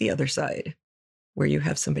 Here's the other side, where you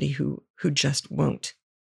have somebody who just won't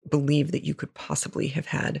believe that you could possibly have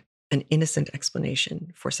had an innocent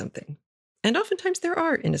explanation for something. And oftentimes there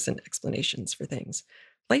are innocent explanations for things.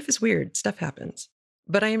 Life is weird, stuff happens.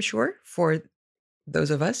 But I am sure for those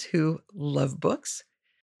of us who love books,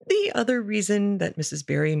 the other reason that Mrs.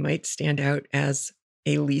 Barry might stand out as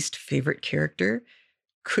a least favorite character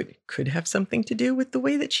could have something to do with the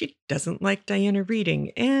way that she doesn't like Diana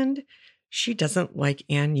reading, and she doesn't like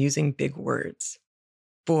Anne using big words.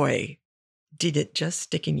 Boy, did it just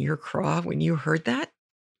stick in your craw when you heard that?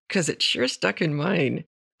 Because it sure stuck in mine.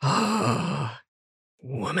 Ah,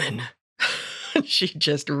 woman. She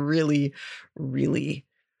just really, really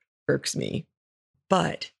irks me.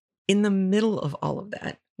 But in the middle of all of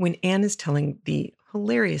that, when Anne is telling the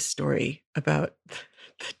hilarious story about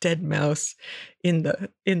the dead mouse in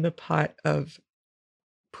the pot of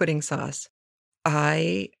pudding sauce,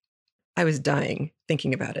 I was dying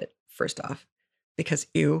thinking about it, first off, because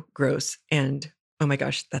ew, gross, and oh my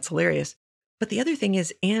gosh, that's hilarious. But the other thing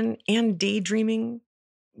is Anne daydreaming,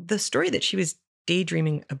 the story that she was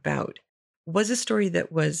daydreaming about was a story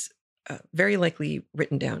that was very likely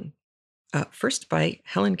written down first by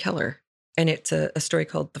Helen Keller, and it's a story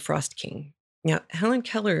called The Frost King. Now, Helen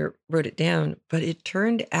Keller wrote it down, but it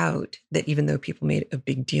turned out that even though people made a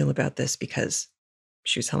big deal about this because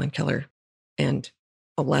she was Helen Keller and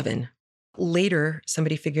 11, later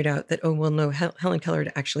somebody figured out that, oh, well, no, Helen Keller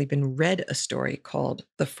had actually been read a story called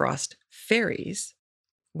The Frost Fairies,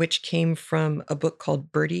 which came from a book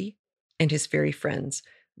called Bertie and His Fairy Friends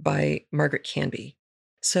by Margaret Canby.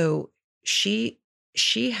 So she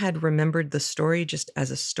had remembered the story just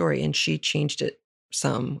as a story, and she changed it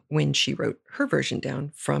some when she wrote her version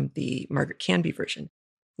down from the Margaret Canby version.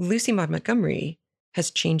 Lucy Maud Montgomery has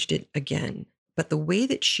changed it again, but the way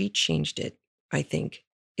that she changed it, I think,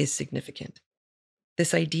 is significant.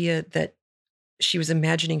 This idea that she was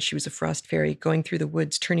imagining she was a frost fairy going through the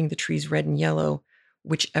woods, turning the trees red and yellow,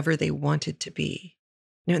 whichever they wanted to be.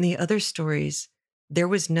 Now, in the other stories, there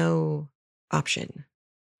was no option.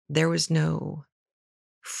 There was no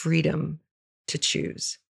freedom to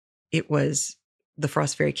choose. It was the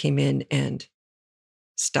frost fairy came in and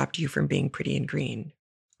stopped you from being pretty and green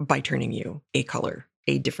by turning you a color,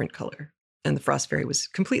 a different color. And the frost fairy was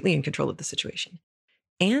completely in control of the situation.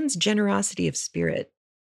 Anne's generosity of spirit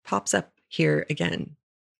pops up here again.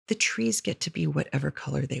 The trees get to be whatever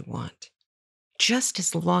color they want, just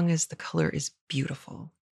as long as the color is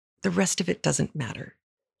beautiful. The rest of it doesn't matter.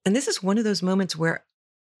 And this is one of those moments where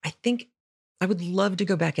I think I would love to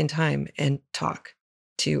go back in time and talk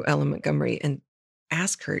to Ellen Montgomery and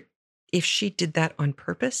ask her if she did that on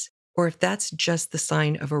purpose, or if that's just the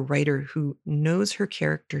sign of a writer who knows her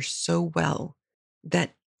character so well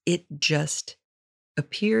that it just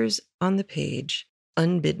appears on the page,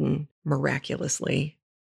 unbidden, miraculously,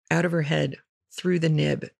 out of her head, through the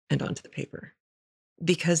nib, and onto the paper.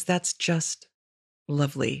 Because that's just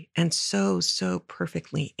lovely and so, so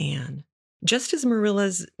perfectly Anne. Just as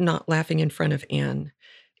Marilla's not laughing in front of Anne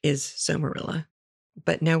is so Marilla.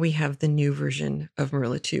 But now we have the new version of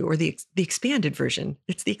Marilla too, or the expanded version.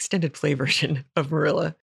 It's the extended play version of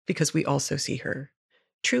Marilla, because we also see her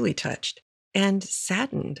truly touched and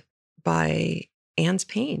saddened by Anne's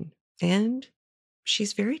pain. And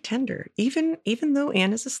she's very tender. Even though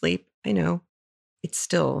Anne is asleep, I know, it's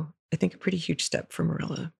still, I think, a pretty huge step for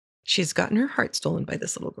Marilla. She's gotten her heart stolen by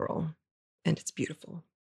this little girl, and it's beautiful.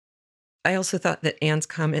 I also thought that Anne's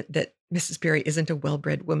comment that Mrs. Barry isn't a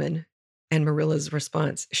well-bred woman, and Marilla's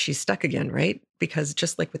response, she's stuck again, right? Because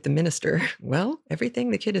just like with the minister, well,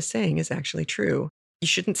 everything the kid is saying is actually true. You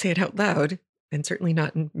shouldn't say it out loud, and certainly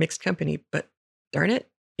not in mixed company, but darn it,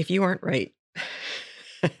 if you aren't right.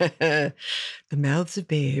 The mouths of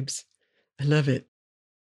babes. I love it.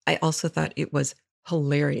 I also thought it was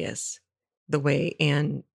hilarious the way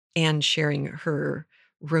Anne sharing her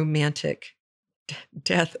romantic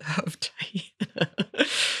death of Diana,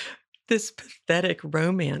 this pathetic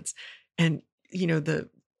romance. And the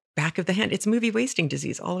back of the hand. It's movie wasting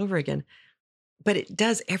disease all over again. But it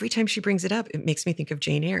does, every time she brings it up, it makes me think of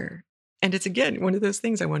Jane Eyre. And it's, again, one of those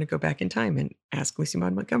things I want to go back in time and ask Lucy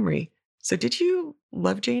Maud Montgomery. So did you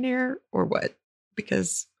love Jane Eyre or what?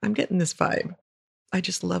 Because I'm getting this vibe. I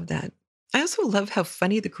just love that. I also love how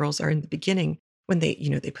funny the girls are in the beginning when they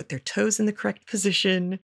put their toes in the correct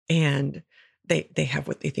position and they have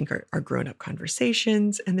what they think are grown-up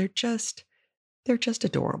conversations, and they're just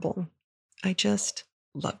adorable. I just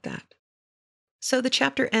love that. So the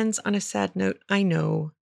chapter ends on a sad note, I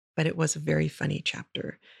know, but it was a very funny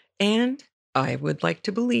chapter. And I would like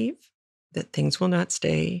to believe that things will not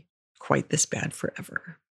stay quite this bad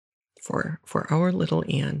forever for our little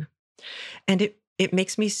Anne. And it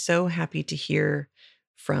makes me so happy to hear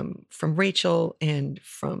from Rachel and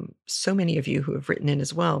from so many of you who have written in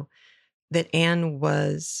as well that Anne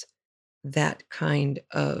was that kind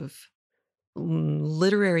of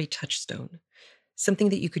literary touchstone, something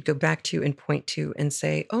that you could go back to and point to and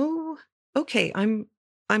say, oh, okay, I'm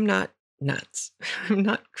not nuts. I'm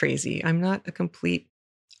not crazy. I'm not a complete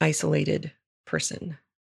isolated person.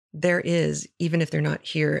 There is, even if they're not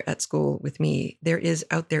here at school with me, there is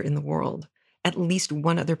out there in the world at least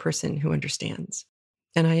one other person who understands.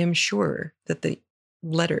 And I am sure that the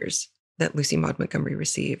letters that Lucy Maud Montgomery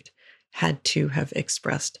received had to have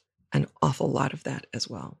expressed an awful lot of that as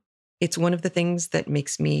well. It's one of the things that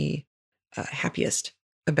makes me happiest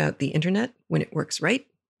about the internet when it works right,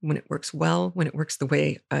 when it works well, when it works the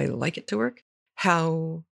way I like it to work,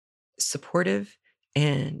 how supportive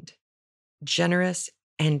and generous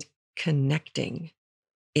and connecting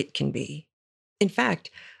it can be. In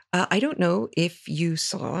fact, I don't know if you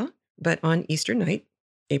saw, but on Easter night,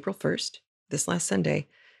 April 1st, this last Sunday,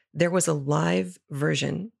 there was a live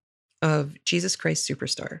version of Jesus Christ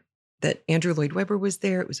Superstar that Andrew Lloyd Webber was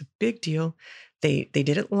there. It was a big deal. They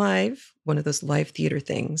did it live, one of those live theater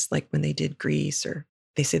things, like when they did Grease, or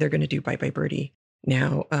they say they're going to do Bye Bye Birdie.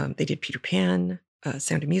 Now they did Peter Pan,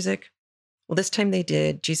 Sound of Music. Well, this time they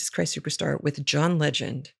did Jesus Christ Superstar with John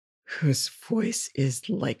Legend, whose voice is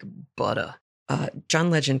like butter. John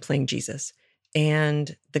Legend playing Jesus,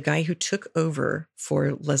 and the guy who took over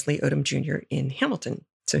for Leslie Odom Jr. in Hamilton.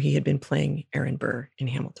 So he had been playing Aaron Burr in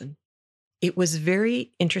Hamilton. It was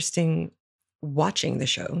very interesting watching the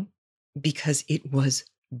show because it was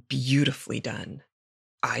beautifully done.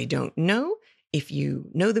 I don't know if you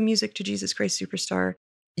know the music to Jesus Christ Superstar.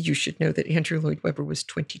 You should know that Andrew Lloyd Webber was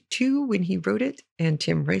 22 when he wrote it, and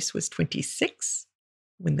Tim Rice was 26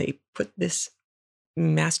 when they put this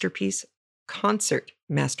masterpiece, concert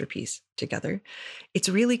masterpiece together. It's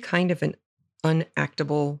really kind of an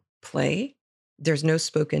unactable play. There's no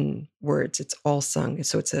spoken words. It's all sung.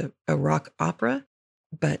 So it's a rock opera,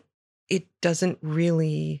 but it doesn't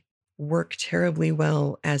really work terribly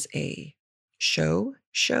well as a show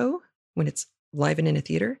when it's live and in a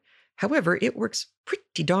theater. However, it works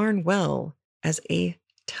pretty darn well as a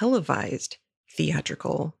televised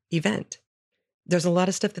theatrical event. There's a lot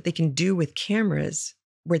of stuff that they can do with cameras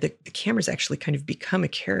where the cameras actually kind of become a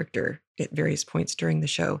character at various points during the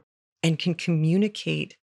show and can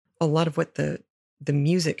communicate a lot of what the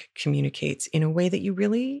music communicates in a way that you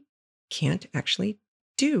really can't actually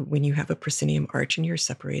do when you have a proscenium arch and you're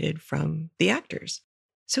separated from the actors.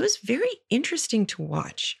 So it's very interesting to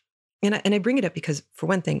watch. And I bring it up because, for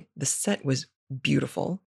one thing, the set was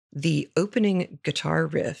beautiful. The opening guitar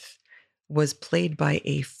riff was played by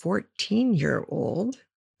a 14-year-old,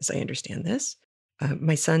 as I understand this.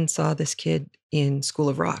 My son saw this kid in School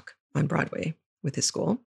of Rock on Broadway with his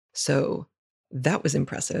school. So that was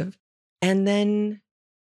impressive. And then,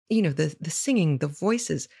 the singing, the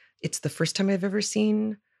voices. It's the first time I've ever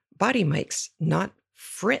seen body mics not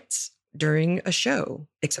fritz during a show,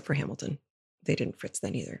 except for Hamilton. They didn't fritz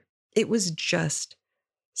then either. It was just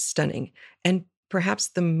stunning. And perhaps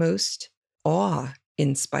the most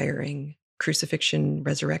awe-inspiring crucifixion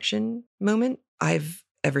resurrection moment I've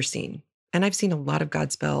ever seen. And I've seen a lot of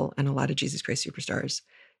Godspell and a lot of Jesus Christ Superstars,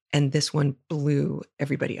 and this one blew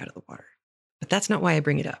everybody out of the water. But that's not why I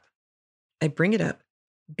bring it up. I bring it up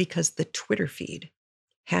because the Twitter feed,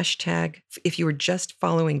 hashtag, if you were just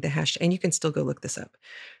following the hashtag, and you can still go look this up,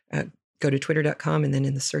 go to twitter.com and then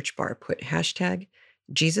in the search bar, put hashtag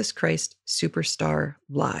Jesus Christ Superstar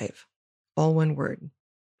Live, all one word.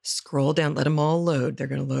 Scroll down, let them all load. They're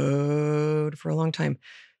going to load for a long time.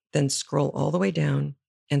 Then scroll all the way down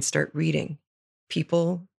and start reading.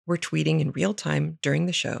 People were tweeting in real time during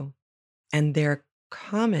the show, and their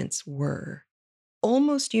comments were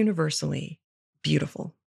almost universally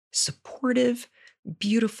beautiful, supportive,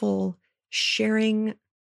 beautiful, sharing,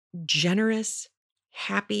 generous,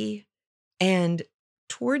 happy, and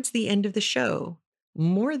towards the end of the show,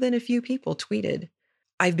 more than a few people tweeted.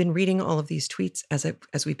 I've been reading all of these tweets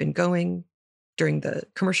as we've been going during the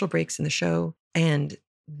commercial breaks in the show, and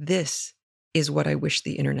this is what I wish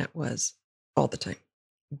the internet was all the time,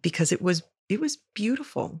 because it was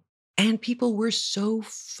beautiful. And people were so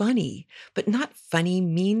funny, but not funny,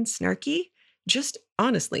 mean, snarky, just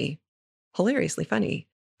honestly, hilariously funny.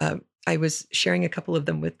 I was sharing a couple of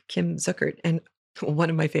them with Kim Zuckert, and one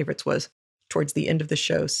of my favorites was towards the end of the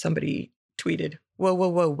show, somebody tweeted,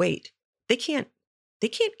 whoa, wait. They can't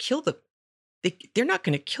kill they're not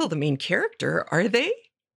going to kill the main character, are they?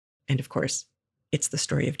 And of course, it's the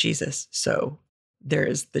story of Jesus. So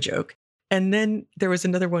there's the joke. And then there was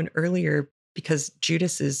another one earlier, because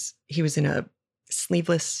Judas he was in a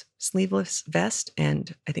sleeveless vest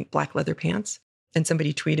and I think black leather pants. And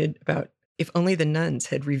somebody tweeted about, if only the nuns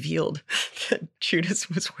had revealed that Judas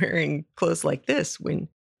was wearing clothes like this when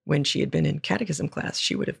she had been in catechism class,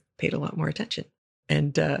 she would have paid a lot more attention.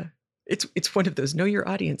 And it's one of those know your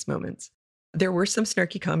audience moments. There were some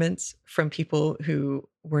snarky comments from people who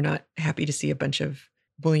were not happy to see a bunch of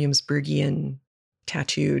Williamsburgian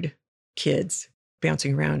tattooed kids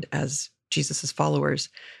bouncing around as Jesus's followers.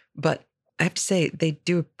 But I have to say, they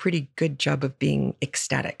do a pretty good job of being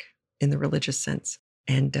ecstatic in the religious sense.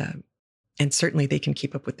 And certainly they can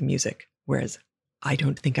keep up with the music, whereas I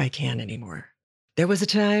don't think I can anymore. There was a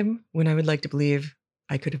time when I would like to believe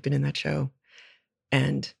I could have been in that show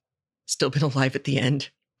and still been alive at the end,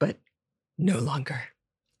 but no longer.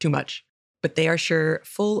 Too much. But they are sure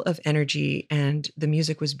full of energy, and the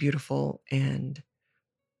music was beautiful, and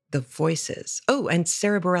the voices. Oh, and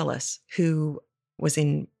Sarah Bareilles, who was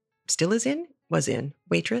in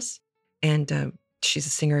Waitress, and she's a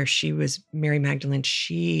singer. She was Mary Magdalene.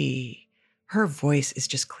 Her voice is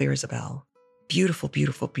just clear as a bell. Beautiful,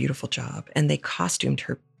 beautiful, beautiful job. And they costumed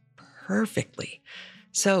her perfectly.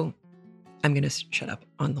 So I'm going to shut up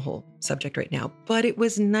on the whole subject right now, but it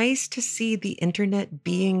was nice to see the internet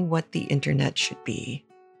being what the internet should be,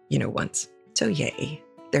 once. So yay.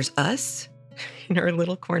 There's us in our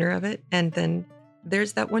little corner of it. And then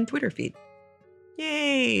there's that one Twitter feed.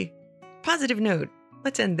 Yay. Positive note.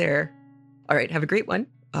 Let's end there. All right. Have a great one.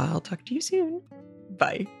 I'll talk to you soon.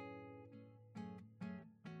 Bye.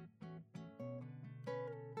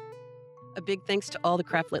 A big thanks to all the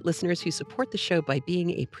Craftlit listeners who support the show by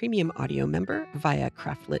being a premium audio member via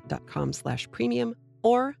craftlit.com/premium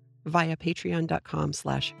or via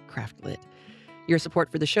patreon.com/craftlit. Your support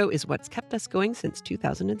for the show is what's kept us going since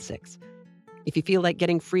 2006. If you feel like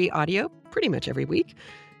getting free audio pretty much every week,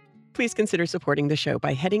 please consider supporting the show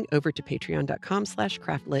by heading over to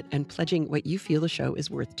patreon.com/craftlit and pledging what you feel the show is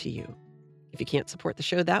worth to you. If you can't support the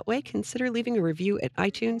show that way, consider leaving a review at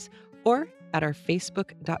iTunes or at our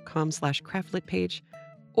facebook.com/craftlit page,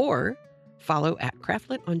 or follow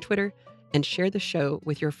 @craftlit on Twitter and share the show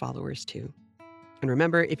with your followers too. And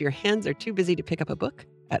remember, if your hands are too busy to pick up a book,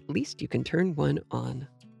 at least you can turn one on.